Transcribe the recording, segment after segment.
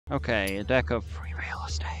Okay, a deck of free real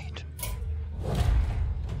estate.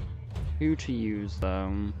 Who to use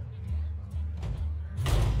though?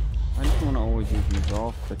 I just want to always use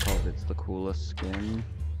Resolve because it's the coolest skin.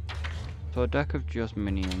 So a deck of just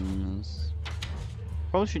minions.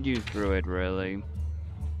 Probably should use Druid really.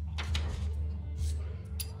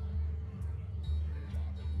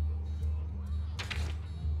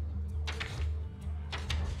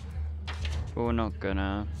 But we're not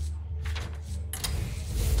gonna.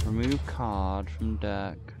 Remove card from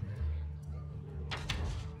deck.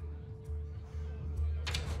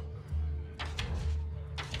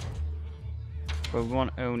 But we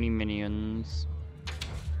want only minions.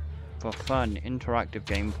 For fun, interactive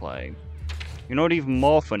gameplay. You know what, even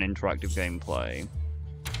more fun interactive gameplay?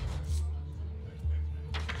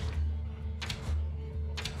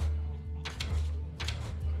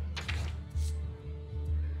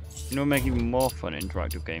 You know what make even more fun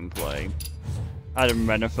interactive gameplay? Adam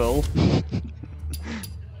Renifil.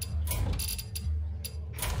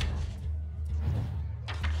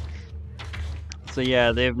 So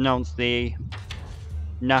yeah, they've announced the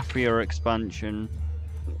Nafia expansion.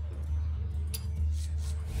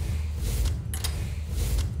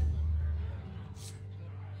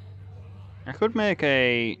 I could make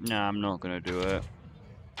a... Nah, I'm not gonna do it.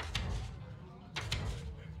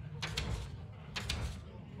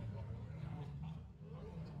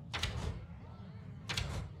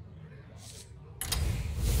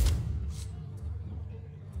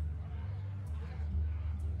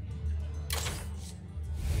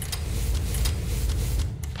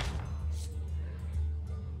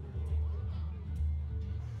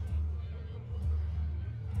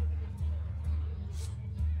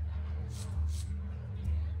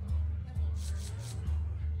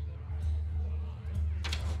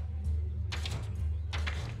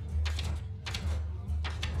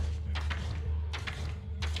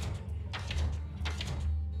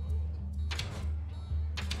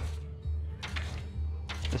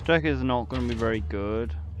 This deck is not going to be very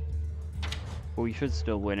good, but we should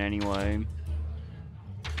still win anyway.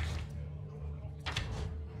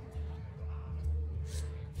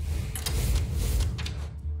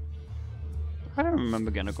 I don't remember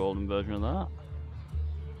getting a golden version of that.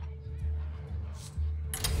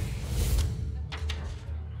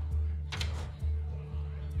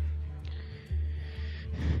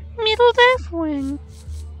 Middle Deathwing.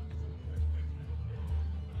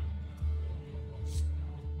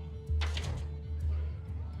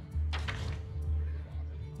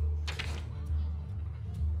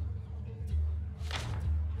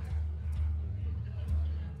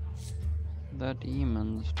 The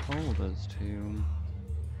demons told us to.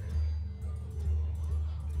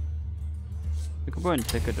 We could put in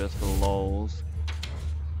Ticketus for lols.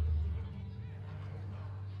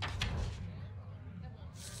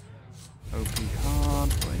 Open card,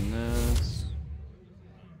 put in this.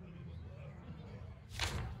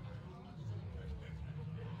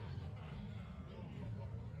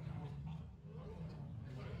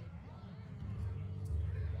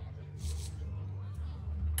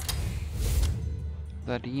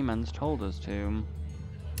 The demons told us to.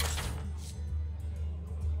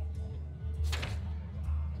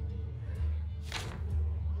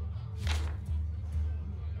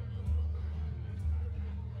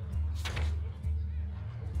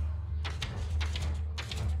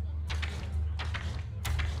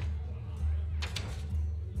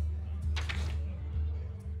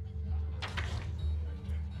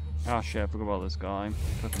 Ah shit, I forgot about this guy.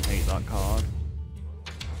 Fucking hate that card.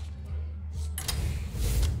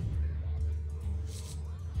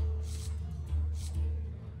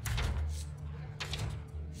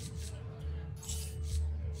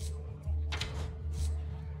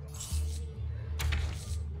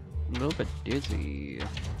 A little bit dizzy.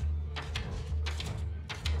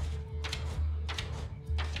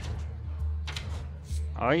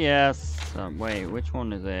 Oh yes. Wait, which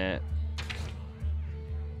one is it?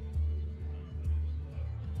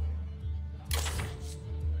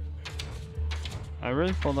 I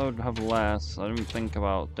really thought I would have less. I didn't think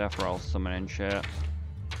about Death Rattle summoning shit.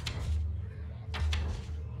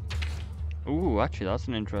 Ooh, actually that's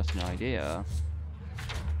an interesting idea.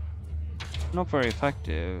 Not very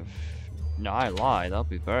effective. No, I lie, that'll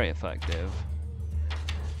be very effective.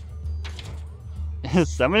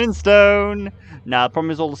 Summoning Stone! Nah, the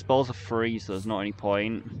problem is all the spells are free, so there's not any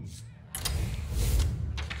point.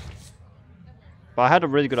 But I had a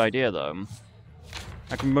really good idea though.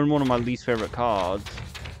 I can run one of my least favorite cards.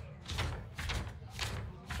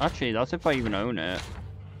 Actually, that's if I even own it.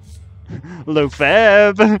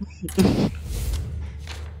 Lofeb!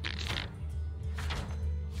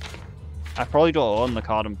 I probably don't own the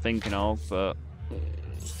card I'm thinking of, but...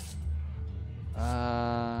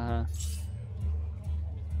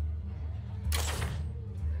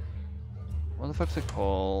 What the fuck's it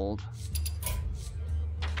called?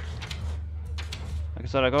 Like I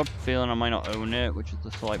said, I got a feeling I might not own it, which is the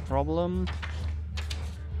slight problem.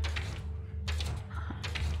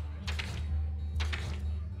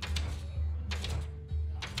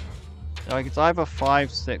 Like, it's either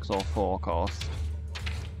 5, 6, or 4 cost.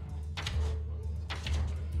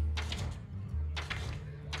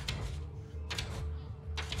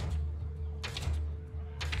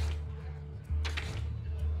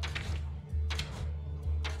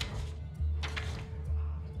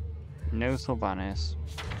 No Sylvanas.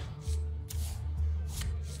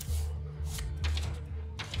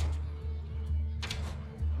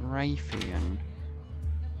 Raytheon.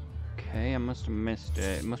 Okay, I must have missed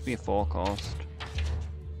it. It must be a 4 cost.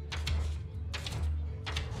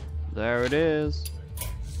 There it is.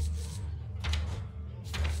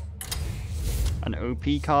 An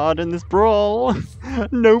OP card in this brawl.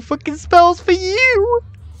 No fucking spells for you!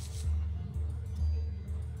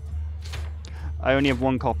 I only have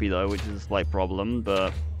 1 copy though, which is a slight problem,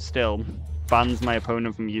 but still, bans my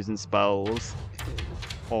opponent from using spells,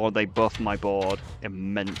 or they buff my board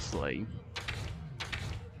immensely.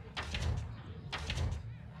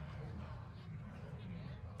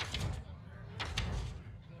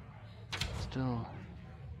 Still.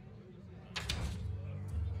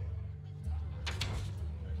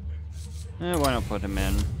 Why not put him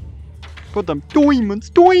in? Put them diamonds,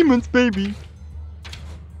 baby!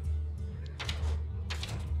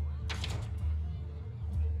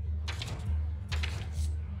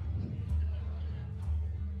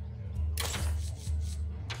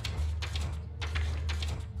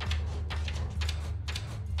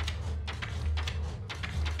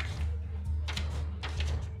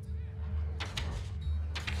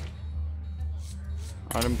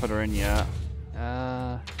 I didn't put her in yet.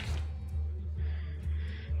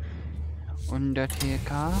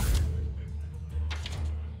 Undertaker.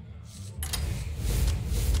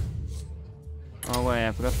 Oh wait,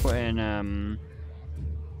 I forgot to put in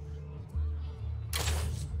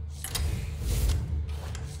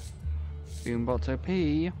Boombots OP.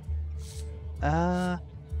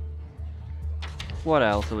 What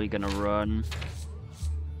else are we gonna run?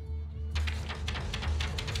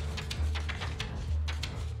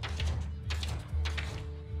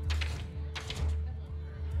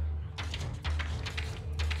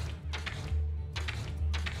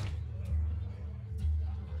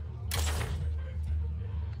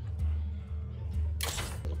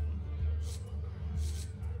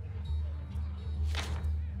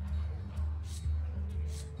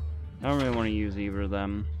 I don't really want to use either of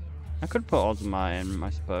them. I could put Ozma in, I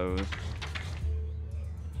suppose.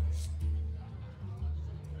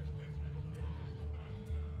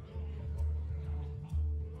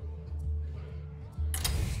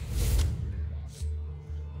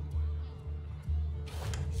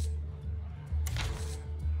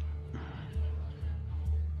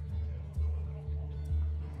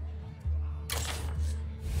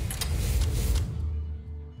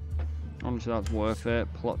 Honestly, that's worth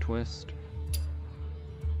it. Plot twist.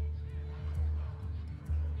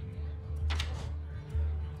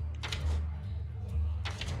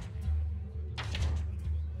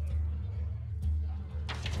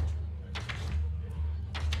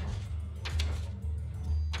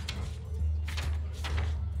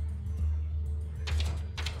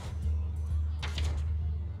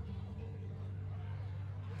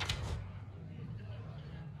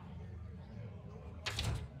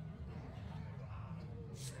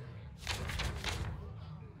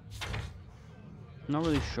 Not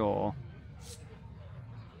really sure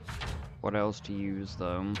what else to use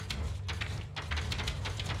though.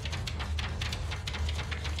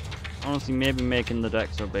 Honestly, maybe making the deck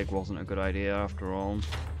so big wasn't a good idea after all.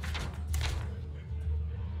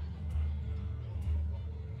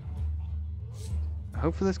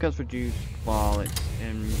 Hopefully this gets reduced while it's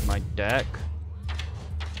in my deck.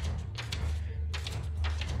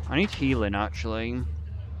 I need healing actually.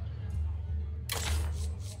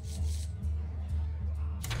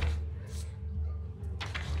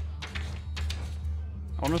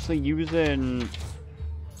 Honestly, using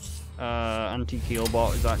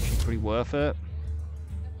anti-Keelbot is actually pretty worth it.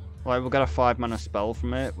 Like, we'll get a 5-mana spell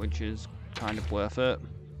from it, which is kind of worth it.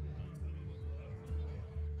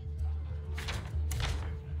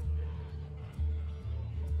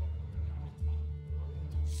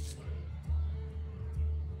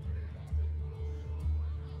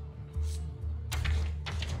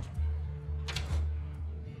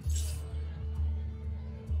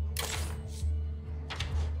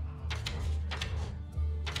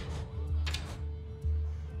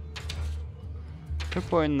 Could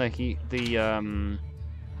put in the could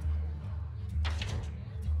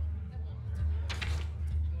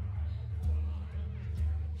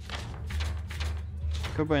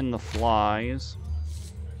put in the flies.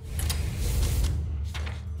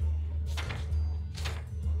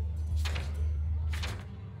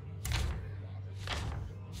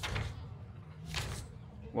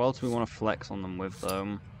 What else do we want to flex on them with,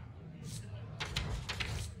 though?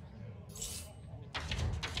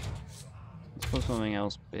 Let's put something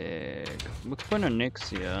else big. We could put in a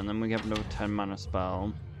Nixia, and then we have another 10 mana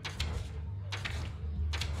spell.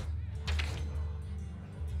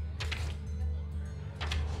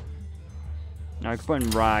 Now I could put in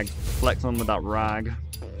Rag. Flex on with that Rag.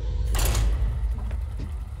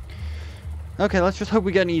 Okay, let's just hope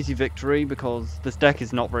we get an easy victory, because this deck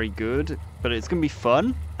is not very good, but it's going to be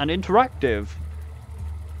fun and interactive.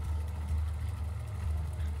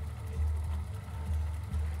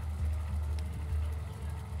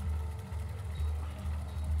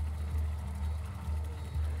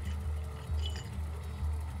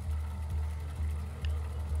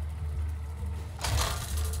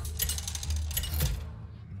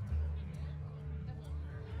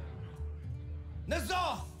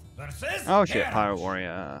 Oh shit, Pirate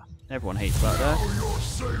Warrior. Everyone hates that deck. Now you're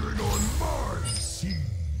sailing on my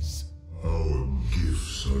seas. Our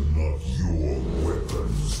gifts are not your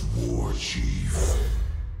weapons, War Chief.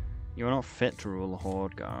 You're not fit to rule a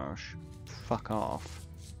horde, gosh. Fuck off.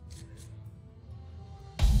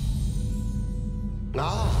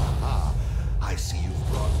 Ah, I see you've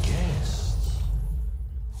brought guests.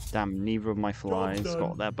 Damn, neither of my flies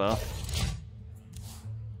got their buff.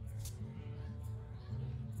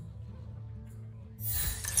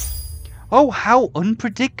 Oh, how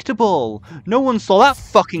unpredictable! No one saw that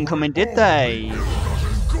fucking coming, did they?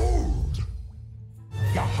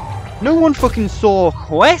 No one fucking saw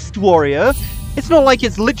Quest Warrior! It's not like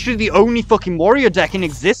it's literally the only fucking warrior deck in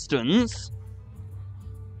existence!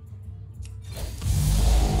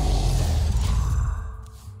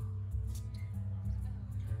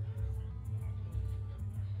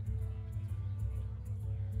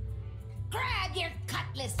 Grab your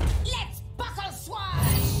cutlass! Let's buckle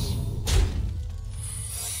swash!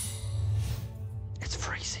 It's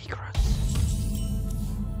free secrets.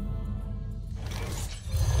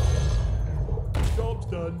 Job's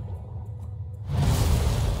done.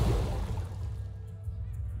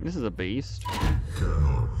 This is a beast.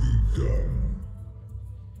 Cannot be done.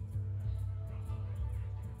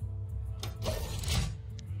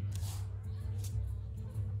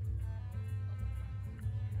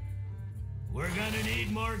 We're gonna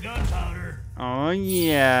need more gunpowder. Oh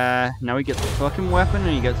yeah. Now he gets the fucking weapon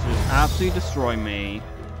and he gets to just absolutely destroy me.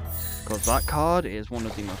 Because that card is one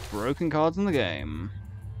of the most broken cards in the game.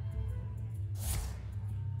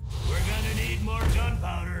 We're gonna need more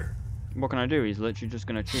gunpowder. What can I do? He's literally just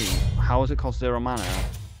gonna cheat. How does it cost 0 mana?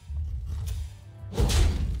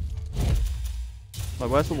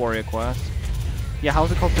 Like, where's the warrior quest? Yeah, how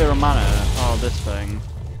does it cost 0 mana? Oh, this thing.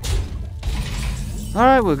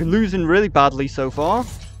 Alright, we're losing really badly so far.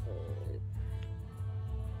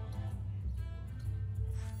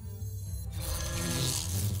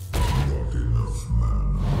 Not enough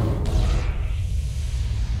mana.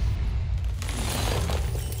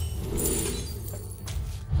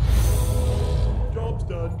 Job's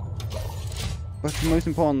done. But most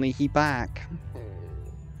importantly, he back.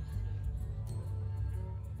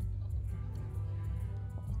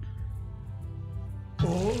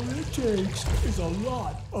 All it takes is a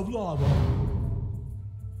lot of lava.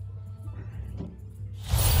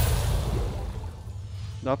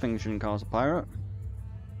 That thing shouldn't cause a pirate.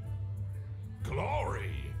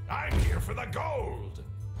 Glory! I'm here for the gold!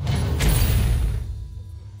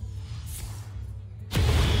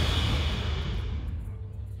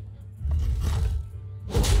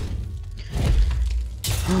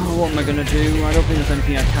 What am I gonna do? I don't think there's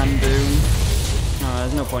anything I can do.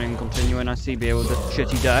 There's no point in continuing. I CBA with this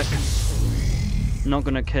shitty deck. Not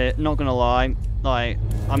gonna lie. Like,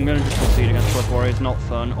 I'm gonna just concede against Plus Warrior. It's not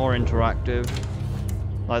fun or interactive.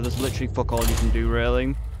 Like, there's literally fuck all you can do,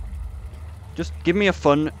 really. Just give me a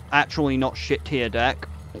fun, actually not shit tier deck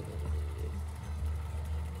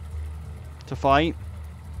to fight.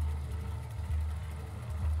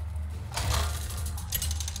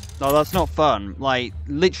 No, that's not fun. Like,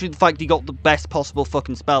 literally the fact he got the best possible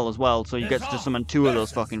fucking spell as well, so he gets to summon 2 of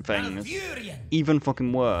those fucking things. Even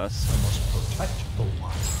fucking worse. Protect the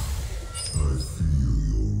one. I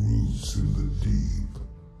feel your roots in the deep,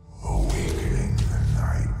 awakening the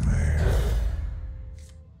nightmare.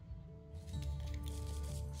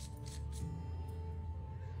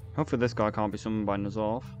 Hopefully this guy can't be summoned by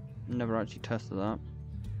Nazorth. Never actually tested that.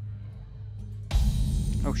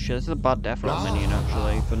 Oh shit, this is a bad death roll minion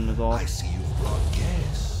actually, for Nazor. I see you've brought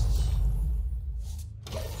guests.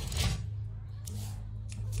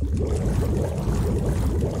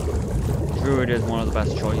 Druid is one of the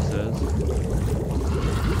best choices.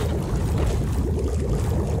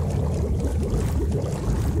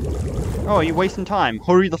 Oh, are you wasting time?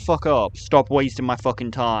 Hurry the fuck up. Stop wasting my fucking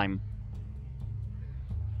time.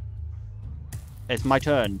 It's my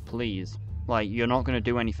turn, please. Like, you're not gonna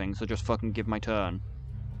do anything, so just fucking give my turn.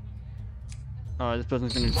 This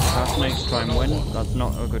person's gonna assassinate to try and win. That's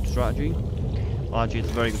not a good strategy. Well, actually, it's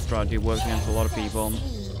a very good strategy. It works against a lot of people.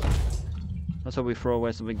 Let's hope we throw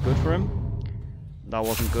away something good for him. That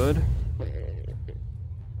wasn't good.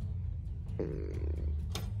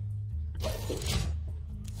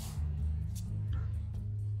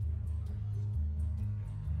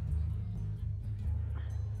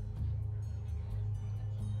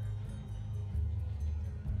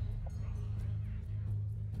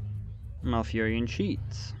 Malfurion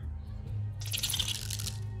cheats.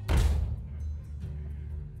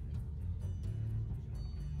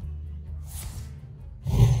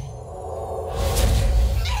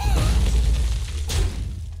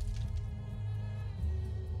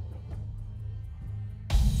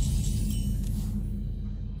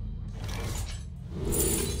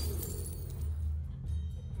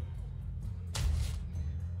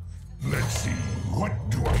 Let's see, what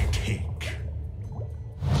do I take?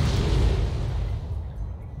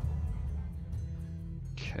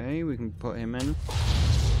 Okay, we can put him in.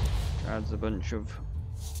 Adds a bunch of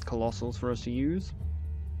colossals for us to use.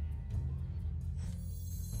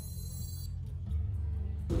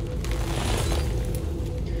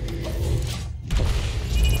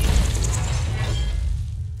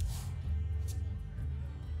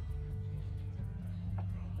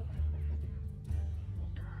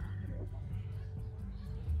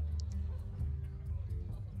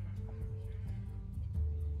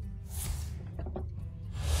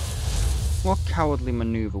 What cowardly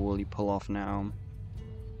maneuver will he pull off now?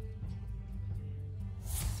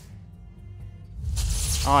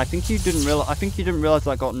 Oh, I think you didn't realize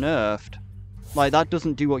that got nerfed. Like, that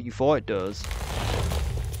doesn't do what you thought it does.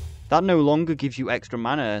 That no longer gives you extra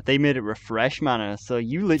mana. They made it refresh mana, so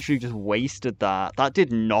you literally just wasted that. That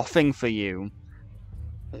did nothing for you.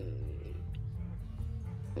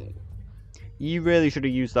 You really should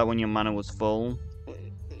have used that when your mana was full.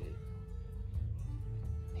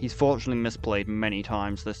 He's fortunately misplayed many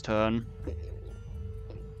times this turn.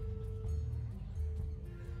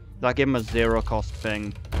 That gave him a 0 cost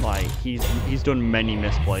thing. Like, he's done many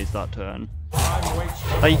misplays that turn.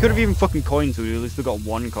 Like, he could have even fucking coined, so he at least got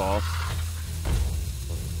 1 cost.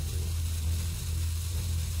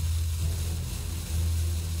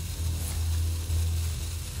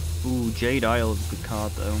 Ooh, Jade Isle is a good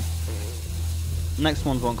card though. Next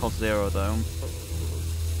ones won't cost 0 though.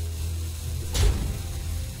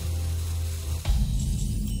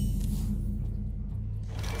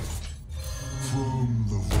 From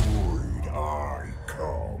the void I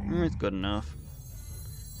come. It's good enough.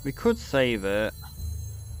 We could save it,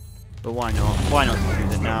 but why not? Why not just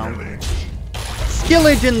use it now?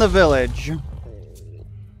 Skillage in the village!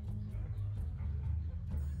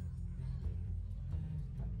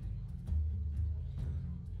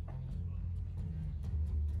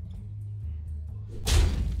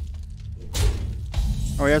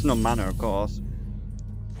 Oh, he has no mana, of course.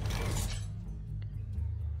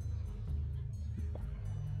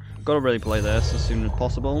 Gotta really play this as soon as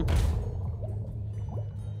possible.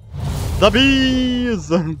 The bees!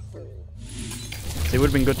 So it would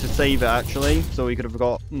have been good to save it actually, so we could have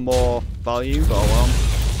got more value, but oh well.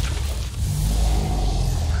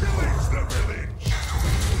 Pillage the village.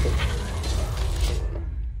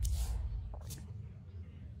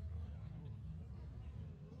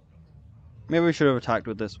 Maybe we should have attacked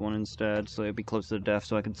with this one instead, so it'd be close to death,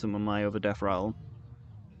 so I can summon my other death rattle.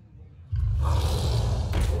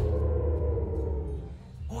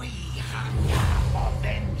 We hunger for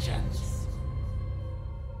vengeance.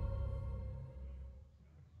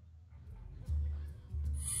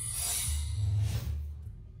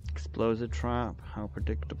 Explosive trap, how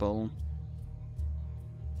predictable.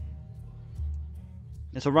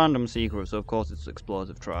 It's a random secret, so of course it's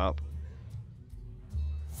explosive trap.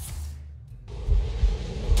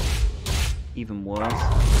 Even worse.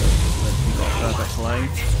 We've got perfect play.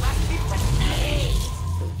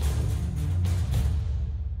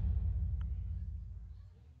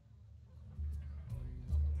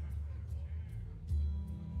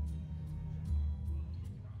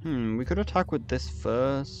 We could attack with this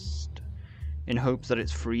first, in hopes that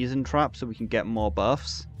it's freezing trap so we can get more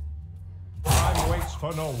buffs. Time waits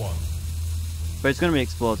for no one. But it's gonna be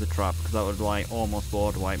explosive trap because that would like almost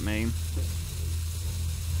board wipe me.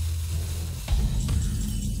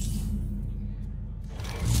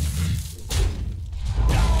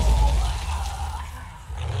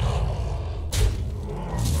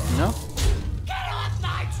 No? Get off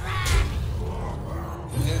my track!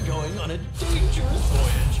 We're going on a dangerous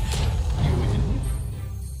voyage.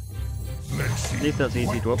 At least that's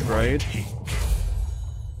easy to upgrade.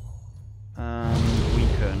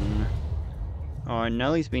 Weaken. Alright,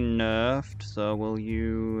 Nellie's been nerfed, so we'll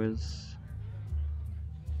use...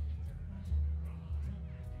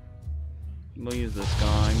 We'll use this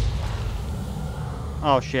guy.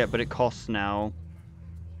 Oh shit, but it costs now.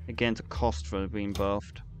 It gains a cost for being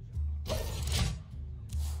buffed.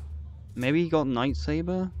 Maybe he got Night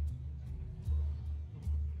Saber?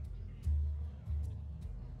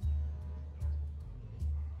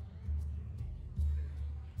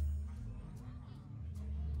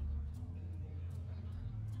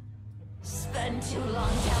 Spend too long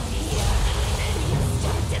down here, and you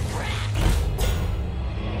start to crack.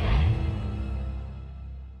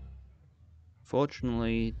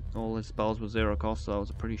 Fortunately, all his spells were 0 cost, so that was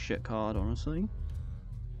a pretty shit card, honestly.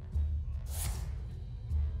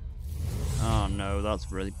 Oh no,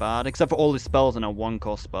 that's really bad. Except for all his spells are now 1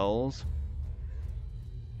 cost spells.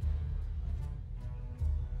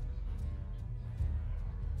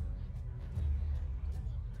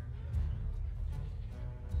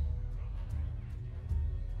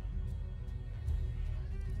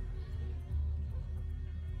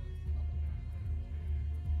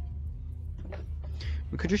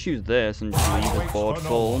 We could just use this and just leave his board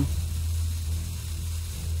full.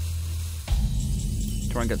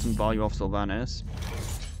 Try and get some value off Sylvanas.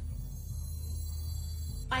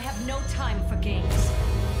 I have no time for games.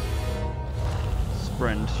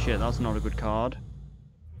 Sprint. Shit, that's not a good card.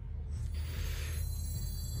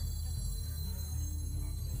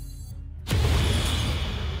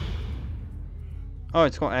 Oh,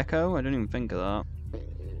 it's got Echo? I didn't even think of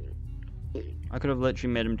that. I could have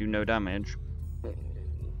literally made him do no damage.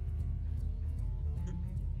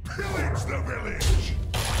 Pillage the village!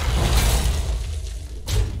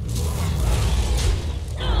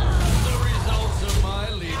 The results of my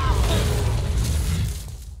leadership.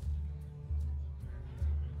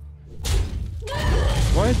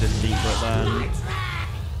 Why is this secret then?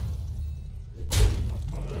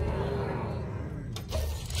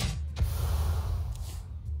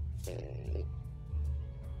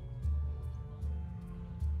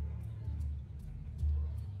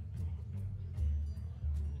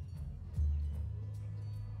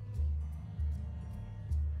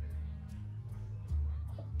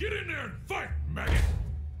 Get in there and fight, maggot!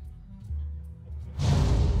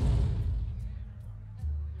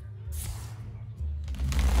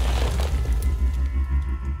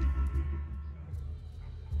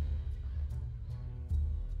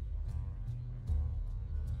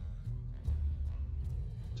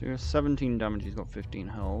 So he has 17 damage, he's got 15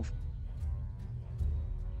 health.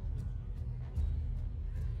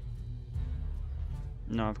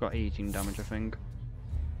 No, I've got 18 damage, I think.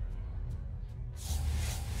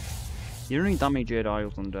 You don't need that many Jade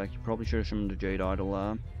Idols on deck, you probably should have summoned a Jade Idol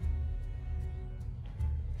there.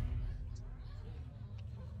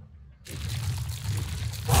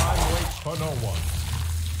 Time waits for no one.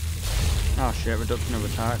 Ah shit, reduction of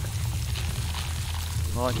attack.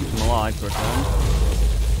 Well, that keeps him alive for a turn.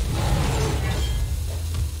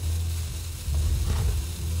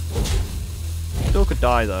 Still could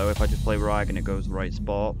die though if I just play Rag and it goes the right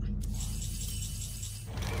spot.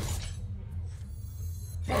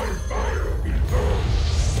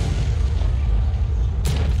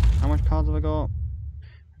 How much cards have I got?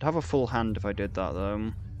 I'd have a full hand if I did that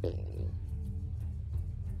though.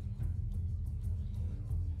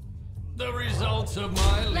 The results of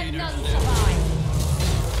my Let none leadership. survive.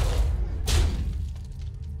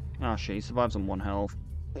 Ah shit, he survives on 1 health.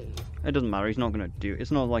 It doesn't matter, he's not gonna do,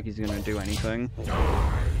 it's not like he's gonna do anything.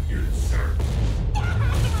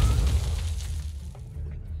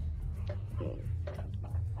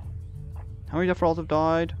 How many Death Rolls have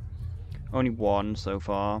died? Only 1 so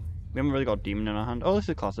far. We haven't really got a demon in our hand. Oh, this is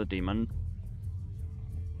a class of demon.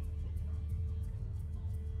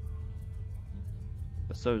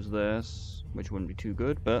 But so's this, which wouldn't be too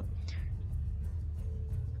good, but...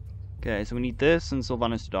 Okay, so we need this and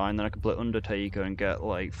Sylvanas to die, and then I can play Undertaker and get,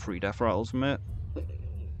 like, 3 Death Rattles from it.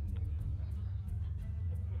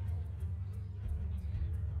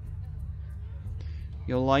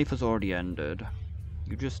 Your life has already ended.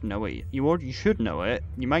 You just know it. You should know it.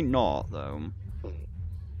 You might not, though.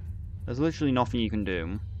 There's literally nothing you can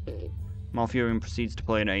do. Malfurion proceeds to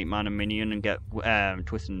play an 8-mana minion and get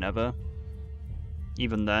Twisted Nether.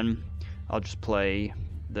 Even then, I'll just play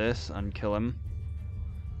this and kill him.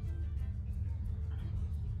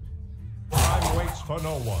 Time waits for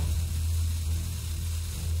no one.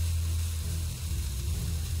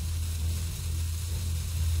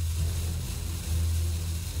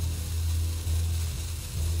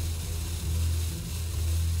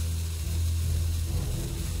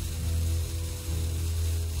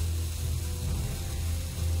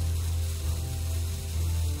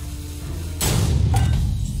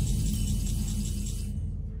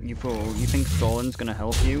 You fool, you think Stolen's gonna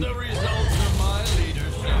help you? The results of my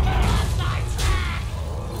leadership. Off my track!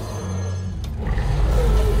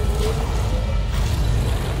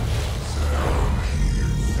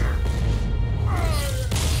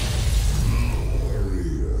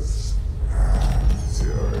 Glorious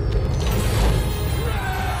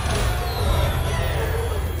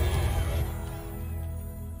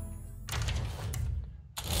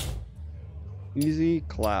Easy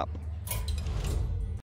clap.